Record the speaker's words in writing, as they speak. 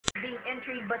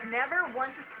intrigue but never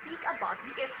want to speak about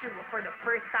the issue. For the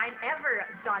first time ever,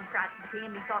 John Pratt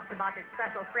gamely talks about his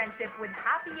special friendship with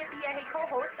Happy Yapiyehe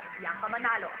co-host Bianca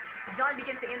Manalo. John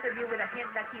begins the interview with a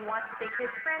hint that he wants to take his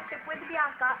friendship with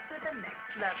Bianca to the next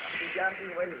level. Si Bianca,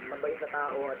 well, mabait na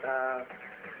tao at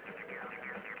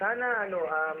sana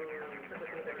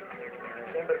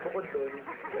siyempre bukod doon,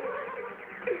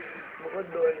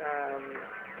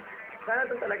 sana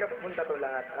doon talaga pupunta to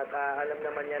lahat at alam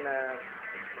naman niya na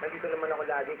nandito naman ako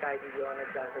lagi kahit hindi ako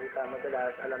nagsasalita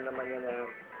madalas. Alam naman niya na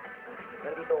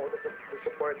nandito ako to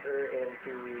support her and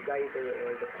to guide her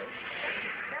all the time.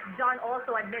 John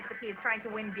also admits that he is trying to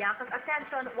win Bianca's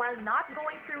attention while not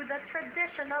going through the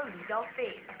traditional legal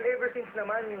phase. Ever since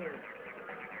naman,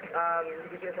 hindi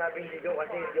ko sinasabing ligaw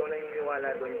kasi hindi ako naniniwala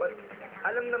doon. But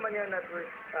alam naman niya na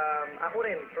ako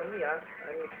rin, from me,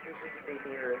 I'm exclusively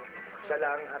dating her. Siya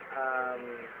lang at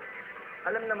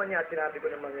alam naman niya at sinabi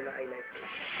ko naman niya na I like her.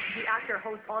 The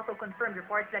actor-host also confirmed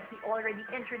reports that he already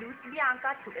introduced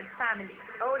Bianca to his family.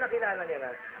 Oo, nakilala niya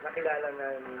na. Nakilala na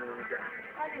ni Bianca.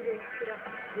 Ano din?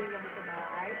 Din lang sa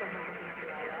bahay pag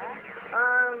magkakilala?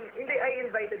 Hindi, I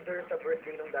invited her sa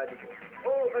birthday ng daddy ko.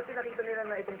 Oo, kasi nakita nila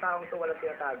na itong taong to walang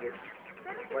tinatago.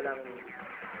 Walang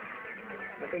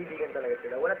magkaibigan talaga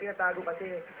sila. Walang tinatago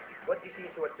kasi what you see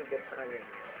is what you get sa kanya.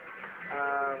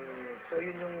 So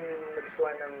yun yung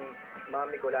nagustuhan ng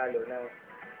mami ko lalo na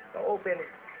open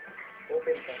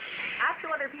ka. As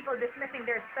to other people dismissing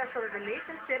their special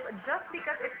relationship just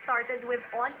because it started with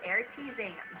on-air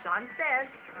teasing, John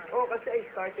says, kasi I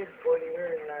started calling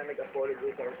her na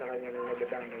nag-apologize ako sa kanya nung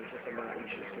nagdadamay siya sa mga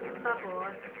issues ko.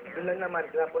 tapos, Doon lang naman,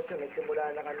 tapos yun, nagsimula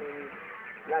na kami,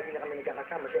 lagi na kami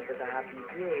nagkakasama, siyempre sa Happy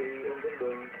PA, yung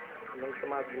doon, nung sa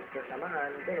mga groups na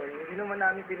samahan, gano'n, hindi naman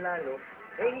namin pinlano,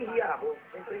 nahihiya ako.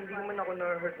 Siyempre, hindi naman ako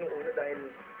na-hurt nung una dahil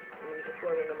iniisip ko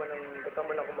naman ba't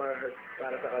naman ako ma-hurt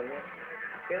para sa kanya.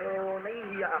 Pero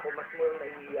nahihiya ako, mas more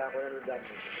nahihiya ako na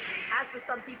nagdami. as to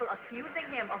some people accusing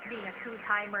him of being a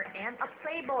two-timer and a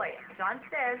playboy, John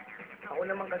says, Ako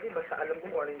naman kasi, basta alam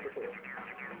ko kung ano yung totoo.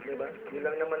 Diba? Yun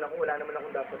lang naman ako, wala naman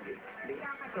akong dapat eh.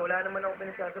 Wala naman ako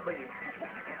pinagsasabay eh.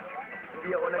 Hindi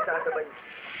ako nagsasabay.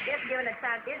 if given a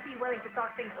chance, is he willing to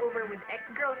talk things over with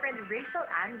ex-girlfriend Rachel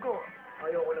Ann Gold?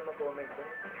 Ayoko na mag-comment ko.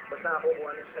 Basta ako kung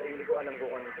ano sa sarili ko, alam ko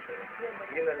kung ano yung totoo.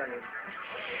 Yun na lang yun.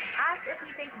 Asked if he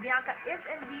thinks Bianca is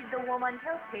indeed the woman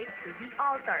he'll take to the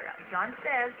altar, John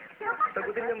says,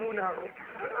 Sagutin niya muna ako.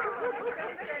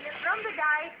 from the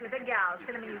guy to the gal,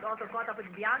 Cinnamon News also caught up with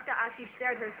Bianca as she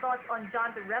shared her thoughts on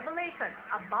John's revelation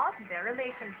about their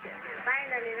relationship.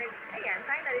 Finally,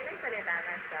 nagsalita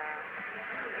na siya.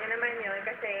 Yun naman yun,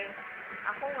 kasi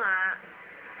ako nga,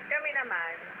 kami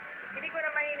naman, hindi ko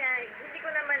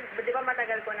naman, di ba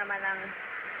matagal ko naman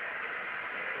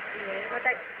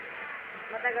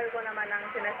ang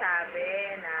sinasabi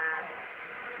na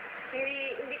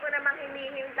hindi ko namang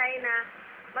hinihintay na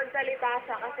magsalita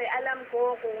siya kasi alam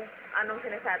ko kung anong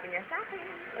sinasabi niya sa akin,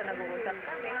 so nag-uusap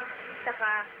kami.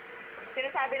 Saka,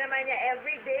 sinasabi naman niya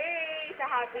everyday sa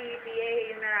Happy PA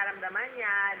yung nararamdaman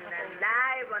niya, na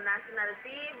live on national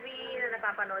TV, na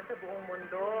napapanood sa buong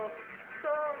mundo. So,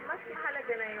 mas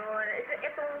mahalaga na yun.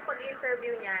 Itong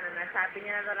pag-interview niya, na nasabi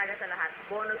niya na talaga sa lahat,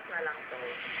 bonus na lang to.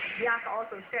 Bianca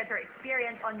also shared her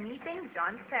experience on meeting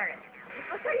John's parents.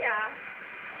 Masaya.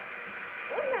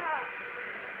 Wala.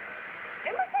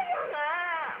 Masaya nga.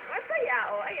 Masaya.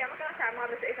 Ayan, magkakasama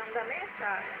kami sa isang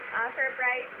lamesa.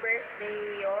 Surprise birthday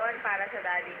yon para sa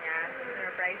daddy niya.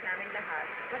 Surprise namin lahat.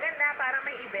 Maganda, parang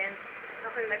may event.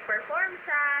 Nag-perform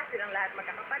siya, silang lahat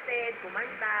magkakapatid,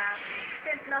 kumanta.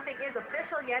 Since nothing is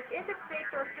official yet, is it safe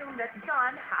to assume that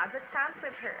John has a chance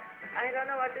with her? I don't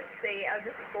know what to say. I'll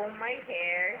just comb my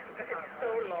hair because it's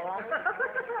so long.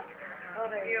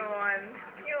 Okay.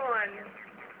 Yun.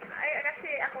 Ay,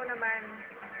 kasi ako naman,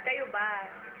 kayo ba?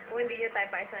 Kung hindi niyo tayo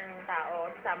pa isang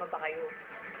tao, sama ba kayo?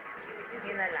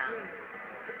 Yun na lang.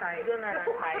 Doon na lang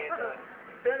tayo doon.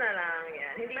 Doon na lang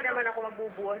yan. Hindi naman ako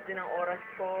magbubuhos din ng oras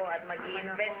ko at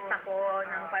mag-i-invest ako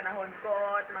ng panahon ko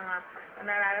at mga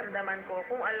nararamdaman ko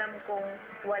kung alam kong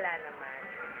wala naman.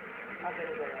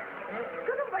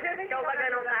 Ganun ba yan? Ikaw ba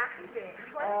ganun ka? Hindi.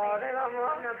 Diba mo?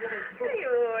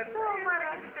 Ayun. So,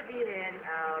 marami sabihin,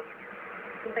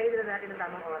 hintayin na natin ang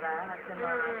tamang oras at sa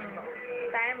mga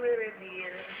Time will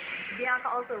reveal. Bianca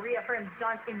also reaffirmed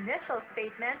John's initial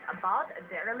statement about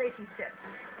their relationship.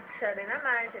 Siya rin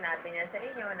naman, sinabi niya sa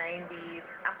inyo na hindi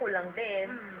ako lang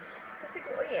din. Kasi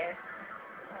ko, yes.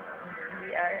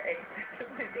 We are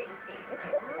dating.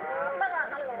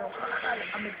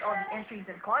 Amidst all the intrigues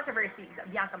and controversies,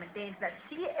 Bianca maintains that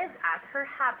she is at her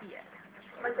happiest.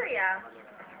 Masaya.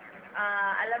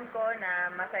 Alam ko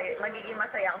na magiging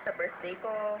masaya ako sa birthday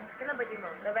ko. Kailan ba din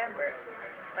mo? November.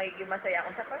 Magiging masaya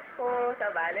ako sa Pasko, sa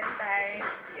Valentine's.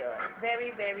 Yun.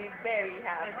 Very, very, very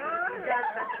happy. John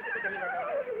Francis, galing na daw.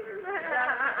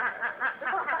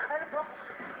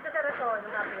 Ito sa rason,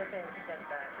 ng happiness and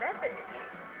sentence. Definitely.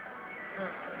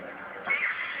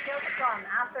 Still to come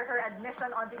after her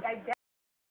admission on the identity